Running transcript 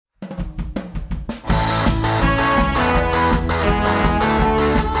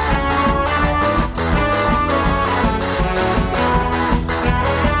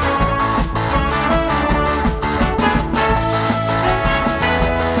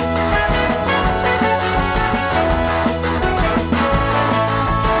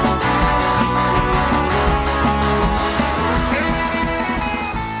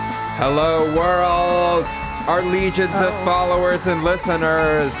world, our legions of followers and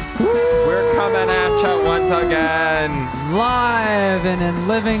listeners. We're coming at you once again. Live and in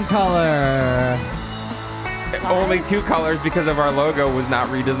living color. Only 2 colors because of our logo was not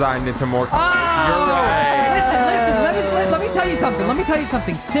redesigned into more colors. You're Listen, right. let me tell you something. Let me tell you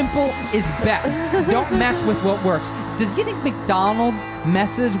something. Simple is best. Don't mess with what works. Does you think McDonald's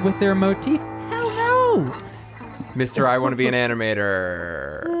messes with their motif? Hell no. Mr. I want to be an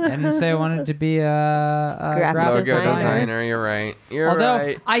animator. I didn't say I wanted to be a Graphic Logo designer. designer. You're right. You're Although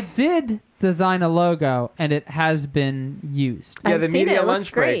right. I did design a logo and it has been used. Yeah, I've the seen media it. It lunch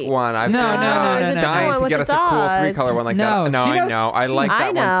looks break great. one. I've No, been no, no, no, no. dying One to with get the us a cool dog. 3-color one like No, that. No, she I knows- know. I like that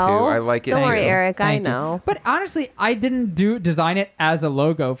I know. one too. I like it Don't too. worry, Eric. I Thank you. know. But honestly, I didn't design it as a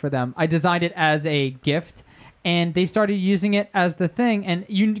logo for them. I designed it as a gift, and they started using it as the thing. And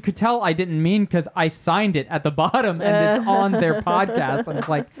you could tell I didn't mean because I signed it at the bottom, and it's on their podcast. And it's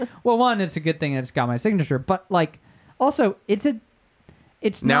like, well, one, it's a good thing that it's got my signature, but like, also, it's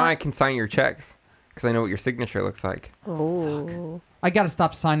Now not. I can sign your checks because I know what your signature looks like. Oh. I got to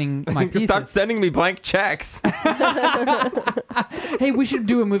stop signing my pieces. Stop sending me blank checks. Hey, we should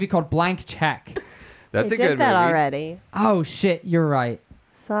do a movie called Blank Check. That's I a good did that movie. already. Oh shit, you're right.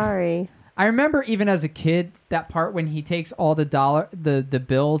 Sorry. I remember even as a kid that part when he takes all the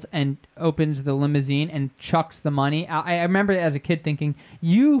bills and opens the limousine and chucks the money out. I remember as a kid thinking,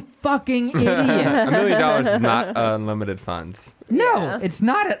 "You fucking idiot!" $1 million is not unlimited funds. No, Yeah. it's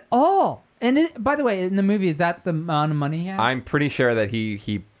not at all. And by the way, in the movie, is that the amount of money he has? I'm pretty sure that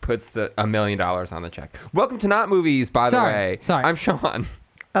he puts the $1 million on the check. Welcome to Not Movies, by the Sorry, way. sorry. I'm Sean.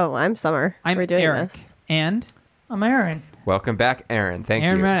 Oh, I'm Summer. I'm We're doing Eric. this. And I'm Aaron. Welcome back, Aaron. Thank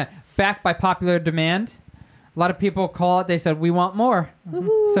Aaron you. Renna, back by popular demand. A lot of people call it. They said we want more.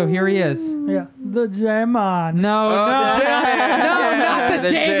 So here he is. Yeah. The J-Man. No, Oh, no, the J-Man. no, not the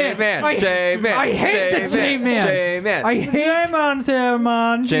J-Man. J-Man. J-Man. I hate the J-Man. J-Man. I hate. J-Man's here,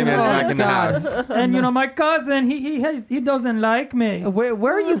 man. J-Man's Oh, back in the God. house. And you know, my cousin, he doesn't like me.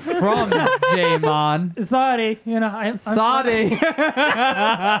 Where are you from, J-Man? Sorry, you know, I'm Sorry.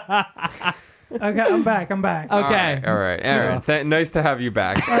 Okay, I'm back. Okay. All right. Aaron, nice to have you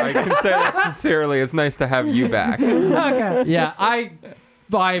back. I can say that sincerely. It's nice to have you back. Okay. Yeah, I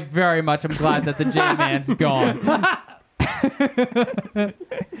very much am glad that the J-Man's gone.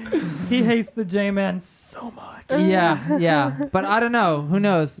 He hates the J-Man so much. Yeah. But I don't know. Who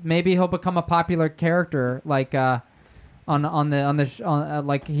knows? Maybe he'll become a popular character, like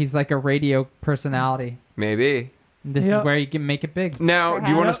like he's like a radio personality. Maybe. This Yep. is where you can make it big. Now,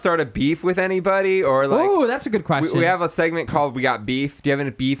 do you want to start a beef with anybody, or like? Oh, that's a good question. We have a segment called "We Got Beef." Do you have any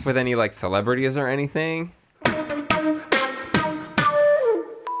beef with any like celebrities or anything?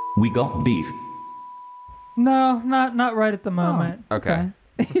 We got beef. No, not right at the moment. Okay.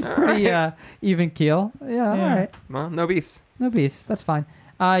 He's pretty even keel. Yeah, all right. Well, no beefs. No beefs. That's fine.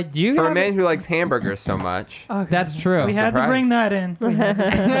 Do you For a have man who likes hamburgers so much. That's true. We had to bring surprised. that in. We had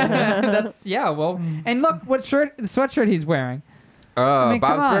to- That's, yeah, well, and look what the sweatshirt he's wearing. Oh, mean,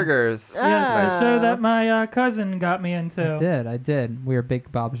 come Bob's on. Burgers. Yes, I show that my cousin got me into. I did. We are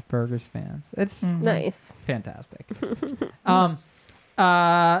big Bob's Burgers fans. It's Nice. fantastic.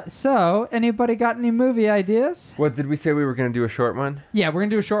 So anybody got any movie ideas? What did we say we were going to do a short one? Yeah, we're gonna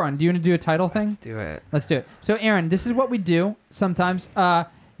do a short one. Do you want to do a title thing? Let's do it. Let's do it. So, Aaron, this is what we do sometimes. You're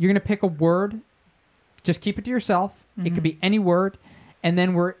going to pick a word. Just keep it to yourself. It could be any word. And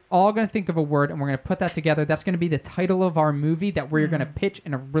then we're all going to think of a word, and we're going to put that together. That's going to be the title of our movie that we're going to pitch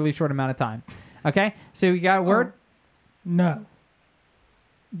in a really short amount of time. Okay? So, you got a word? No.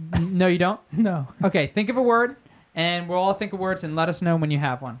 No, you don't? No. Okay, think of a word, and we'll all think of words and let us know when you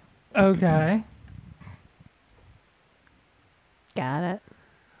have one. Okay. Got it.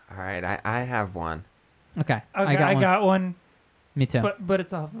 All right, I have one. Okay, Okay, I got one. one, Me too. but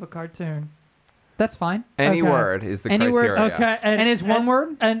it's off of a cartoon. That's fine. Any Okay. word is the Any word, criteria. Okay, And it's one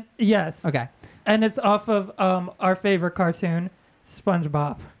word? And yes. Okay. And it's off of our favorite cartoon,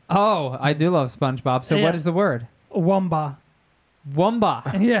 SpongeBob. Oh, I do love SpongeBob. So, Yeah. what is the word? Wumba.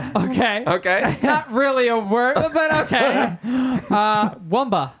 Wumba. Yeah. Okay. Okay. Not really a word, but okay.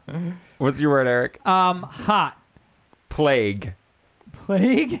 Wumba. What's your word, Eric? Hot. Plague.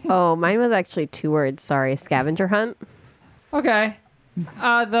 Plague. Oh, mine was actually 2 words. Sorry. Scavenger hunt. Okay.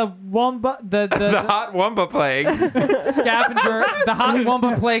 The Wumba, The hot Wumba plague. scavenger, the hot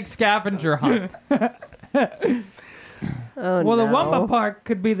Wumba plague scavenger hunt. Oh, Well, no. the Wumba part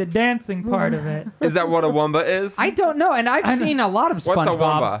could be the dancing part of it. Is that what a Wumba is? I don't know, and I've seen a lot of SpongeBob. What's a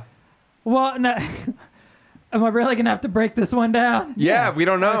Wumba? Well, no. Am I really going to have to break this one down? Yeah, we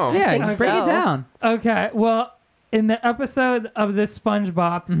don't know. Yeah, think break it so. down. Okay, well, in the episode of this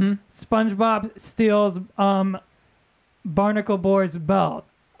SpongeBob, SpongeBob steals Barnacle Boy's belt,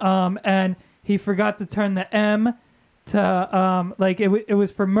 and he forgot to turn the M to it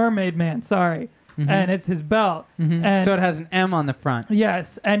was for Mermaid Man. Sorry, and it's his belt, and So it has an M on the front.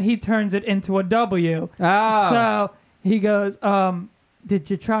 yes, and he turns it into a W. Oh. So he goes, "Did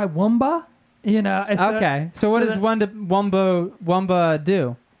you try Wumba?" You know. and so- Okay. So what so does that- Wumba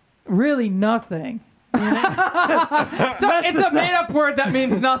do? Really nothing. So it's a made-up word that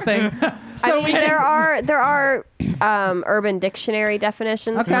means nothing. I mean, there are Urban Dictionary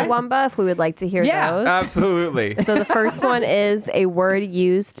definitions Okay. for Wumba, if we would like to hear Yeah. those. Absolutely. So the first one is a word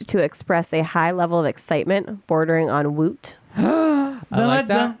used to express a high level of excitement bordering on woot. I like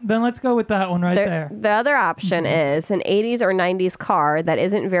that. Then let's go with that one right there. The other option is an 80s or 90s car that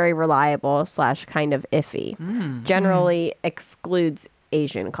isn't very reliable / kind of iffy. Generally excludes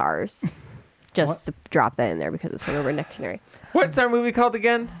Asian cars. Just to drop that in there because it's from Urban Dictionary. What's our movie called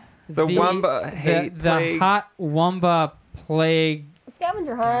again? The Wumba Hate the Plague. hot Wumba plague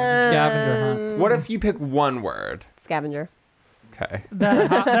Scavenger hunt. scavenger hunt. What if you pick one word? Scavenger. Okay.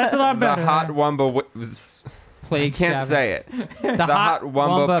 That's a lot The better. hot Wumba. Plague I can't scavenger. say it. The hot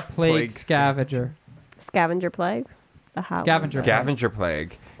Wumba Wumba plague plague scavenger. Scavenger plague. The hot Scavenger. one. Scavenger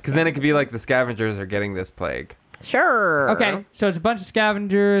plague. Because then it could be like the scavengers are getting this plague. Sure. Okay, so it's a bunch of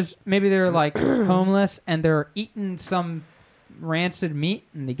scavengers. Maybe they're like homeless and they're eating some rancid meat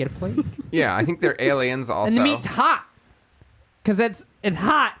and they get a plague. Yeah, I think they're aliens also. And the meat's hot. Because it's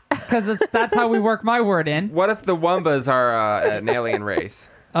hot. Because that's how we work my word in. What if the Wumbas are an alien race?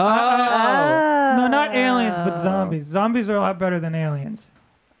 Oh. No, not aliens, but zombies. Zombies are a lot better than aliens.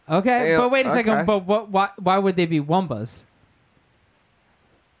 Okay, but wait a second. Okay. But why would they be Wumbas?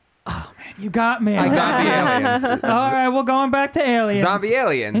 You got me. Zombie aliens. All right, well, going back to aliens. Zombie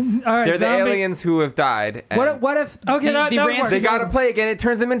aliens. All right, They're the zombie- aliens who have died. and What if Okay, the, that- the that rancid- works. They got a plague and it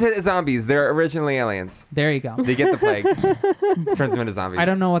turns them into zombies. They're originally aliens. There you go. They get the plague. Turns them into zombies. I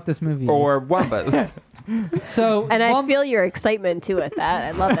don't know what this movie Or Wumbas. is. So And I Wum- feel your excitement too with that.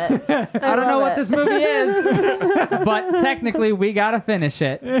 I love it. I don't know what this movie is, but technically we gotta finish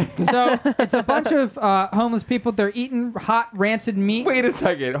it. So it's a bunch of homeless people. They're eating hot rancid meat. Wait a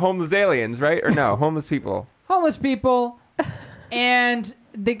second. Homeless aliens, right? Or no, homeless people. Homeless people, and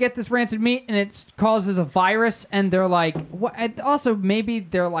they get this rancid meat, and it causes a virus. And they're like, what? And also, maybe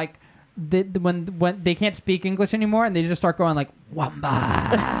they're like, when they can't speak English anymore, and they just start going like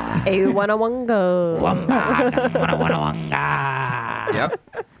Wumba, A one-a-wongo.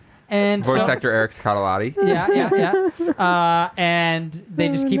 Yep. and Voice so, actor Eric Scottalotti. Yeah. And they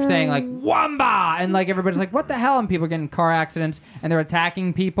just keep saying like Wumba, and like everybody's like, what the hell? And people are getting in car accidents, and they're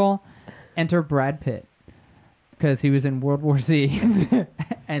attacking people. Enter Brad Pitt because he was in World War Z,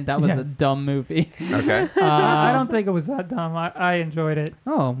 and that was a Yes. dumb movie. Okay. I don't think it was that dumb. I enjoyed it.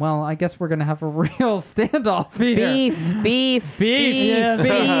 Oh well, I guess we're gonna have a real standoff here. Beef. Yes.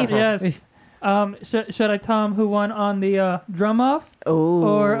 Beef. Yes. Should I tell him who won on the drum off? Oh.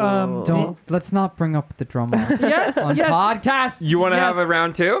 Or Let's not bring up the drum off Yes. on yes. podcast. You want to Yes. have a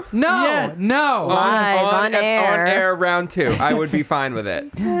round two? No, Yes. no. Live on air. On air round two. I would be fine with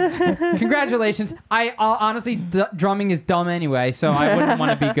it. Congratulations. I honestly, drumming is dumb anyway, so I wouldn't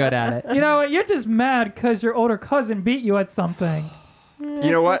want to be good at it. You know what? You're just mad because your older cousin beat you at something. You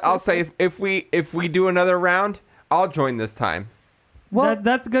know what? I'll say if we do another round, I'll join this time. Well,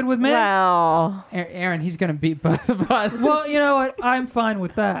 That's good with me. Well, Aaron, he's gonna beat both of us. Well, you know what? I'm fine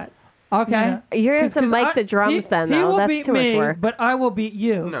with that. Okay. Yeah. you're going to have to mic the drums then, he though. will That's beat too me, much work. but I will beat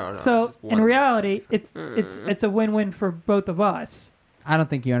you. No, So just in one. reality, it's a win-win for both of us. I don't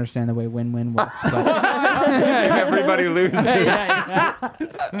think you understand the way win-win works. But... Everybody loses.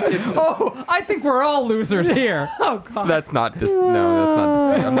 Oh, I think we're all losers here. Oh God. That's not no, that's not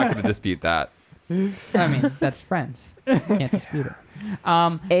dispute. I'm not going to dispute that. I mean, that's friends. You can't dispute it.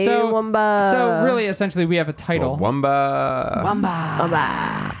 A So Wumba. really, essentially, we have a title. Wumba.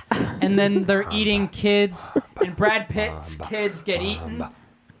 Wumba. And then they're eating kids, and Brad Pitt's kids get eaten.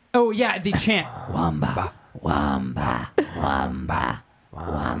 Oh yeah, they chant Wumba, Wumba, Wumba,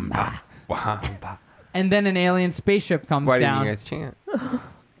 Wumba. Wumba. And then an alien spaceship comes Why didn't down. you guys chant?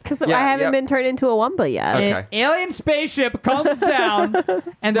 Because Yeah, I haven't yep. been turned into a Wumba yet. Okay. An alien spaceship comes down,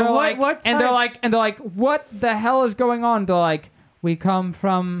 and they're But like, what and they're type? like, what the hell is going on? They're like, we come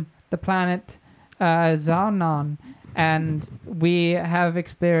from the planet Xanon, and we have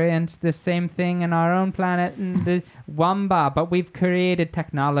experienced the same thing in our own planet, in the Wumba, but we've created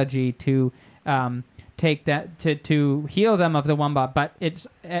technology to take that to heal them of the Wumba. But it's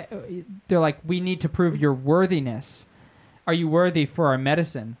they're like, we need to prove your worthiness. Are you worthy for our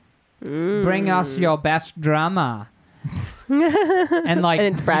medicine? Bring us your best drummer. And like And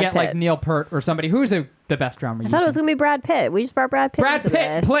it's you Brad get like Pitt. Neil Peart or somebody. Who's the best drummer? I thought it was going to be Brad Pitt. We just brought Brad Pitt Brad into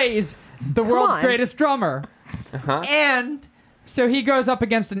Pitt this. plays the world's on. greatest drummer. Uh-huh. And so he goes up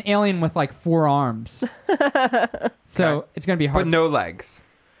against an alien with like 4 arms. So Okay. it's going to be hard. But no legs.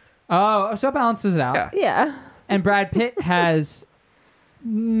 Oh, so it balances it out. Yeah. Yeah. And Brad Pitt has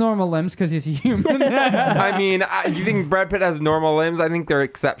normal limbs because he's a human. I mean, you think Brad Pitt has normal limbs? I think they're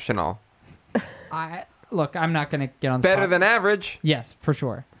exceptional. Look, I'm not going to get on the Better spot. than average. Yes, for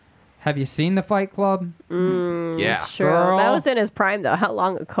sure. Have you seen The Fight Club? Yeah. Sure. Girl. That was in his prime, though. How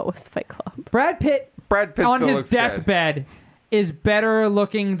long ago was Fight Club? Brad Pitt Brad Pitt on still his looks good. deathbed is better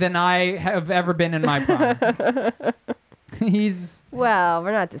looking than I have ever been in my prime. He's... Well,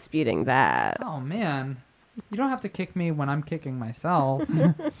 we're not disputing that. Oh, man. You don't have to kick me when I'm kicking myself.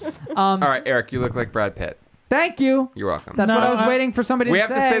 All right, Eric, you look like Brad Pitt. Thank you. You're welcome. That's No, what I was I- waiting for somebody we to have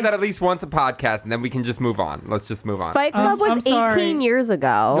say. to say that at least once a podcast, and then we can just move on. Let's just move on. Fight Club I'm was sorry. 18 years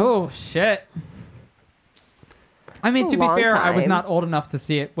ago. Oh, shit. I mean, That's a to be long fair, I was time. not old enough to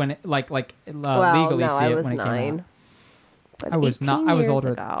see it when it, Well, legally no, see I it was when it came 9. out. But I was not. 18 I was years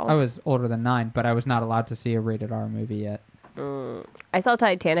older. ago. I was older than 9, but I was not allowed to see a rated R movie yet. I saw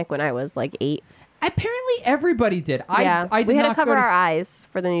Titanic when I was like 8. Apparently, everybody did. Yeah. I did we had not to cover go to our s- eyes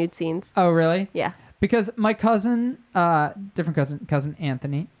for the nude scenes. Oh, really? Yeah. Because my cousin, different cousin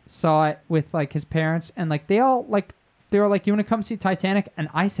Anthony, saw it with like his parents, and like they were like, "You want to come see Titanic?" And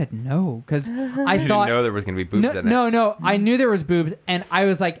I said no because I You thought didn't know there was going to be boobs no, in it. no. I knew there was boobs, and I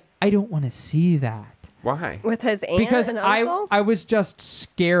was like, I don't want to see that Why? With his aunt because and I uncle? I was just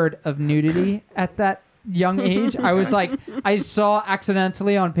scared of nudity at that young age. I was like, I saw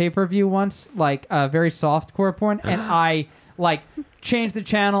accidentally on pay-per-view once like a very soft core porn, and I like changed the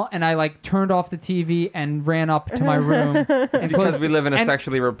channel and I like turned off the TV and ran up to my room and Because closed. we live in a and-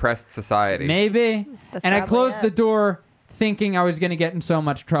 sexually repressed society. Maybe. That's And I probably closed it. the door thinking I was going to get in so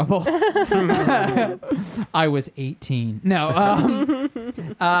much trouble. I was 18. No.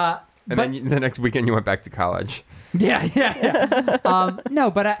 And but- then the next weekend you went back to college. Yeah.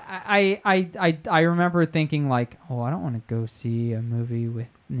 No, but I remember thinking like, oh, I don't want to go see a movie with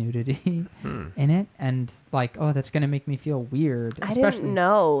nudity in it, and like, oh, that's gonna make me feel weird. I especially didn't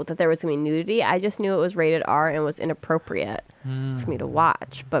know that there was going to be nudity. I just knew it was rated R and was inappropriate for me to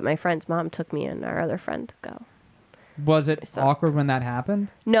watch. But my friend's mom took me and our other friend to go. Was it So- awkward when that happened?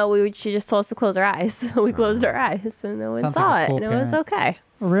 No, she just told us to close our eyes. We closed our eyes and no one Sounds saw like a it, cool and it was parent. okay.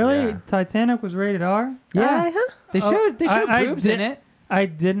 Really? Yeah. Titanic was rated R? Yeah. Uh-huh. They showed I boobs in did- it. I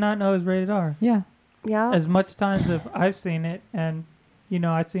did not know it was rated R. Yeah. Yeah. As much times as I've seen it, and you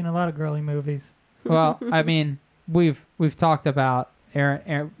know, I've seen a lot of girly movies. Well, I mean, we've talked about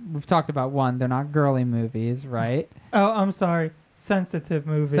Aaron, we've talked about one. They're not girly movies, right? Oh, I'm sorry, sensitive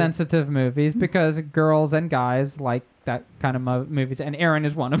movies. Sensitive movies because girls and guys like that kind of movies, and Aaron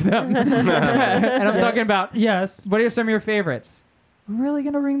is one of them. And I'm talking about. Yes. What are some of your favorites? We're really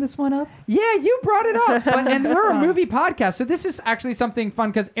gonna bring this one up? Yeah, you brought it up, and we're a movie podcast, so this is actually something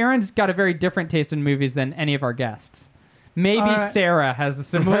fun because Aaron's got a very different taste in movies than any of our guests. Maybe Sarah has a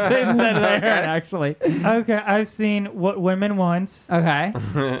similar taste than Aaron, actually. Okay, I've seen What Women Wants. Okay.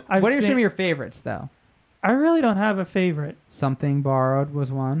 I've What are seen- some of your favorites, though? I really don't have a favorite. Something Borrowed was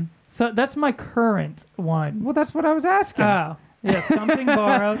one. So that's my current one. Well, that's what I was asking. Oh, yeah, Something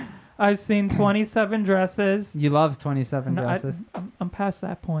Borrowed. I've seen 27 Dresses. You love 27 No, Dresses. I'm past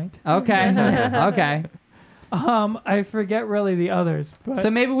that point. Okay. Okay. I forget really the others, but So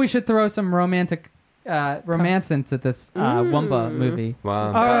maybe we should throw some romance into this Wumba movie.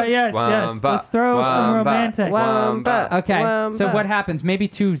 Wumba, all right, yes. wumba, Let's throw some wumba, romantic, wumba. Okay. So Wumba. what happens? Maybe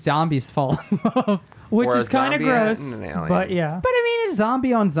 2 zombies fall in love. which Or a is kind of zombie gross, and an alien. but yeah. But I mean, it's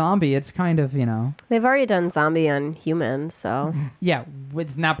zombie on zombie. It's kind of, They've already done zombie on humans, so yeah,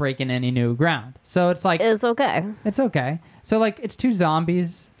 it's not breaking any new ground. So it's like, it's okay. it's okay. So like, it's 2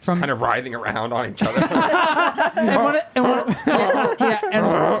 zombies from Kind of writhing around on each other.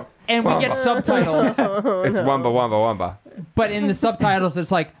 and we get subtitles. It's wumba, wumba, wumba. But in the subtitles,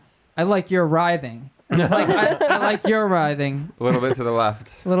 it's like, I like your writhing. And it's like, I like your writhing. A little bit to the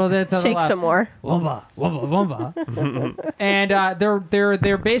left. A little bit to the Shake left. some more. Wumba, wumba, wumba. And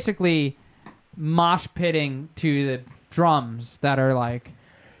they're basically mosh pitting to the drums that are like,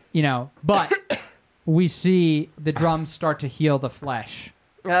 but we see the drums start to heal the flesh.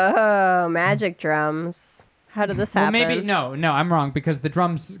 Oh, magic drums. How did this Well, happen? maybe no, I'm wrong because the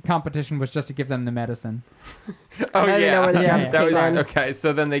drums competition was just to give them the medicine. Oh, I didn't know where the drums That came was, in. okay,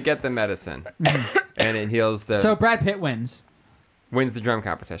 so then they get the medicine. And it heals the... So Brad Pitt wins. wins the drum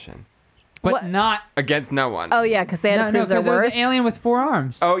competition. but What? not. Against no one. Oh yeah, because they had No, to no, prove their because there was worth. an alien with 4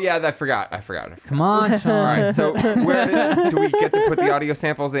 arms. Oh, yeah, I forgot. Come on, Sean. All right, so do we get to put the audio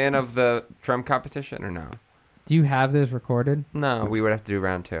samples in of the drum competition or no? Do you have those recorded? No, we would have to do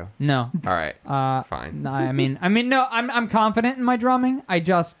round 2. No. All right, fine. No, I mean, no. I'm confident in my drumming. I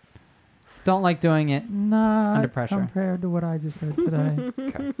just don't like doing it. Not Under pressure. compared to what I just heard today.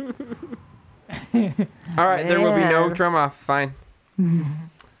 Okay. All right, there will be no Man. drum off. Fine.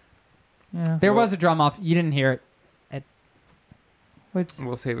 Yeah. There was a drum off. You didn't hear it. Which,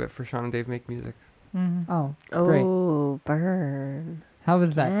 We'll save it for Sean and Dave Make Music. mhm. Oh, great. Oh, burn. How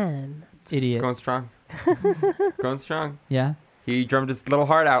was that, Man. It's idiot? Going strong. Going strong. Yeah. He drummed his little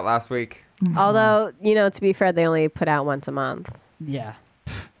heart out last week. Although, to be fair, they only put out once a month. Yeah.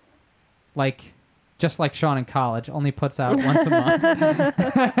 Like, just like Sean in college, only puts out once a month.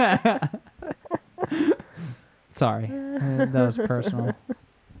 Sorry, that was personal.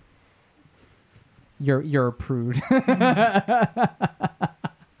 You're a prude.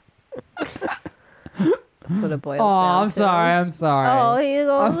 That's what it boils Oh, down I'm to. sorry. I'm sorry. Oh, he's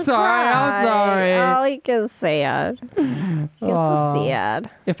all I'm sorry, I'm sorry. Oh, he gets sad. He's Oh. so sad.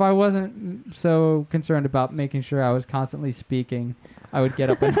 If I wasn't so concerned about making sure I was constantly speaking, I would get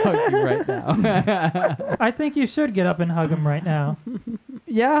up and hug you right now. I think you should get up and hug him right now.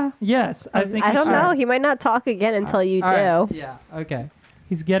 Yeah. Yes, I think I you don't should. know. He might not talk again until you do. All right. Yeah. Okay.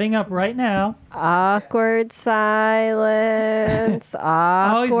 He's getting up right now. Awkward silence.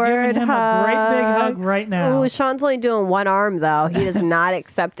 Oh, he's Awkward giving him a great big hug right now. Ooh, Sean's only doing one arm though. He is not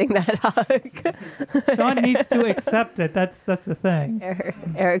accepting that hug. Sean needs to accept it. That's the thing.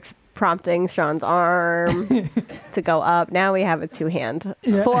 Eric's prompting Sean's arm to go up. Now we have a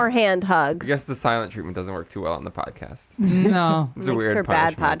Yeah. 4-hand I hug. guess the silent treatment doesn't work too well on the podcast. No. It's a Makes weird for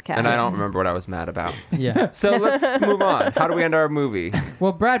bad punishment. And I podcasts. don't remember what I was mad about. Yeah. So let's move on. How do we end our movie?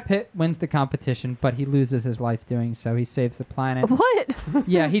 Well, Brad Pitt wins the competition, but he loses his life doing so. He saves the planet. What?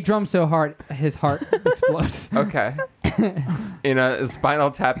 Yeah, he drums so hard his heart explodes. Okay. In a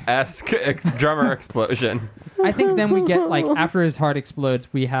Spinal Tap-esque drummer explosion. I think then we get like after his heart explodes,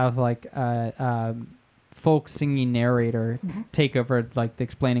 we have like a folk singing narrator take over like the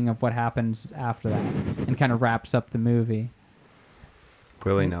explaining of what happens after that, and kind of wraps up the movie.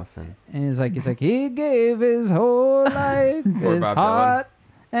 Willie Nelson. And he's like he gave his whole life, Poor his Bob heart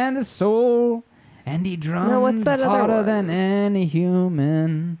and his soul, and he drummed what's that other harder one? than any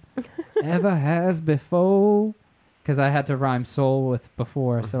human ever has before. Because I had to rhyme soul with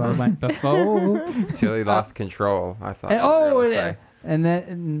before, so I went before. Till he lost control, I thought. And, you were gonna yeah. say. And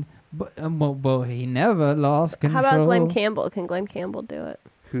then, well, he never lost control. How about Glenn Campbell? Can Glenn Campbell do it?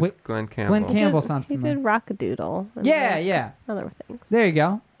 Who's Wait, Glenn Campbell? Glenn Campbell sounds He familiar. did Rockadoodle. and Yeah, yeah. Other things. There you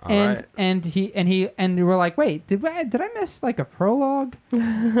go. All and right. and we were like, wait, did I miss like a prologue?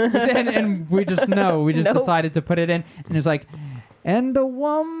 and we just Nope. decided to put it in, and it's like, and the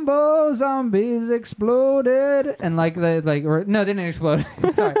Wumbo zombies exploded, and no, they didn't explode.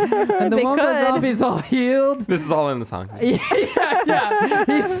 Sorry, and the They Wumbo could. zombies all healed. This is all in the song. yeah.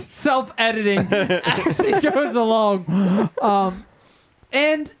 He's self-editing as he goes along.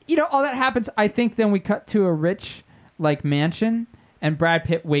 And all that happens. I think then we cut to a rich mansion, and Brad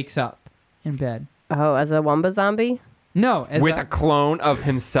Pitt wakes up in bed. Oh, as a Wumba zombie? No, as With a clone of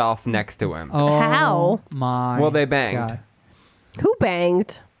himself next to him. oh, How? My Well, they banged. God. Who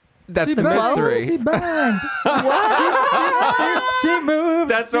banged? That's She the banged. mystery. She banged. she moved.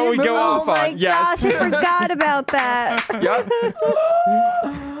 That's she what we go moved. off Oh my on. Yes. gosh, I forgot about that. Yep.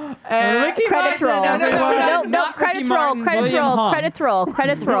 And Ricky Credits Martin- roll. No, No, not credits Ricky roll. Martin, Credits William roll. Hung. Credits roll.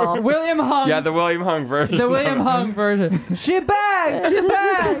 Credits roll. William Hung. Yeah, the William Hung version. The William Hung version. She banged. She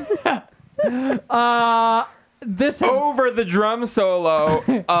banged. This is, Over the drum solo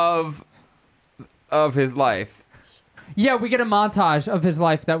of his life. yeah, we get a montage of his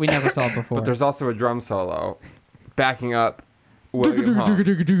life that we never saw before. But there's also a drum solo backing up William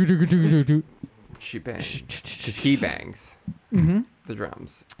Hung. She bangs. Because he bangs the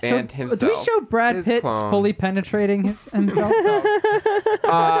drums. And himself. Do we show Brad his Pitt clone. fully penetrating himself?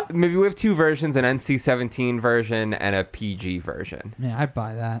 Maybe we have two versions, an NC-17 version and a PG version. Yeah, I'd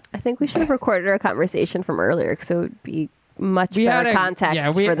buy that. I think we should have recorded our conversation from earlier because it would be much We better had a- context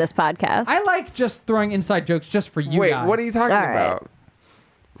yeah, we- for this podcast. I like just throwing inside jokes just for you Wait, guys. what are you talking All right. about?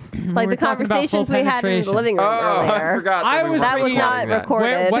 like we're the talking about conversations full we had in the penetration. living room Oh, earlier. I forgot. I we was weren't That was not recording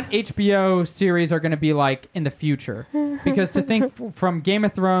that. recorded. What HBO series are going to be like in the future? Because to think from Game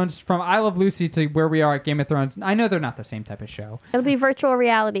of Thrones, from I Love Lucy to where we are at Game of Thrones, I know they're not the same type of show. It'll be virtual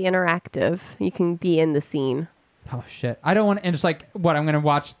reality interactive. You can be in the scene. Oh shit! I don't want to. And it's like, what? I'm going to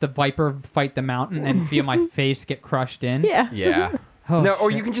watch the Viper fight the mountain and feel my face get crushed in. Yeah. Yeah. Oh, no, or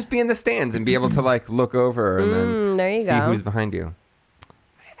shit. you can just be in the stands and be able to like look over and then there you see go. who's behind you.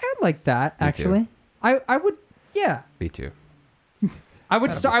 I'd like that Me too. actually. I would. Yeah. Me too. I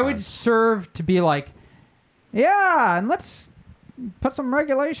would. That'd be I would fun. serve to be like, yeah, and let's put some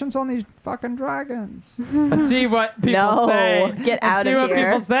regulations on these fucking dragons and see what people No, say. get and out see of what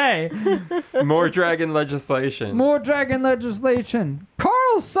here. people say. More dragon legislation. More dragon legislation.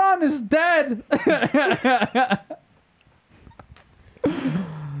 Carl's son is dead.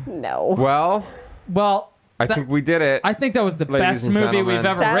 No. Well, Well, I think we did it. I think that was the Ladies best and movie we've gentlemen.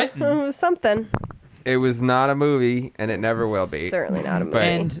 ever That written. was something. It was not a movie, and it never will be. Certainly not a movie. But-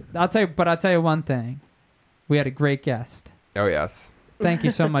 And I'll tell you one thing. We had a great guest. Oh yes. Thank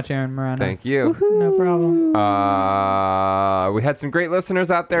you so much, Aaron Morano. Thank you. No problem. We had some great listeners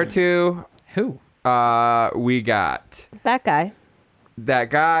out there too. Who? We got That guy. that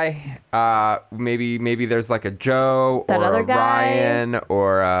guy. Maybe there's like a Joe That or other a guy. Ryan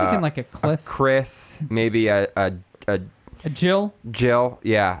or Thinking like a Cliff. Chris. Maybe a A Jill. Jill.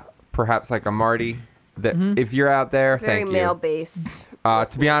 Yeah, perhaps like a Marty. That if you're out there, Very thank male you. based. To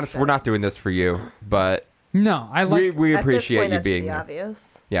be honest, we're not doing this for you, but No, I like. we At this appreciate point, you that should being be here.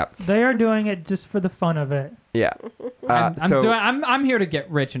 obvious. Yeah, They are doing it just for the fun of it. yeah. I'm here to get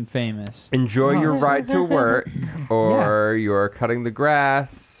rich and famous. Enjoy your Oh. ride to work, or you're cutting the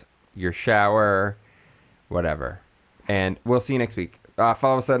grass, your shower, whatever. And we'll see you next week.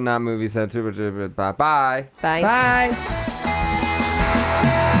 Follow us at Not Movies. Bye bye. Bye. Bye.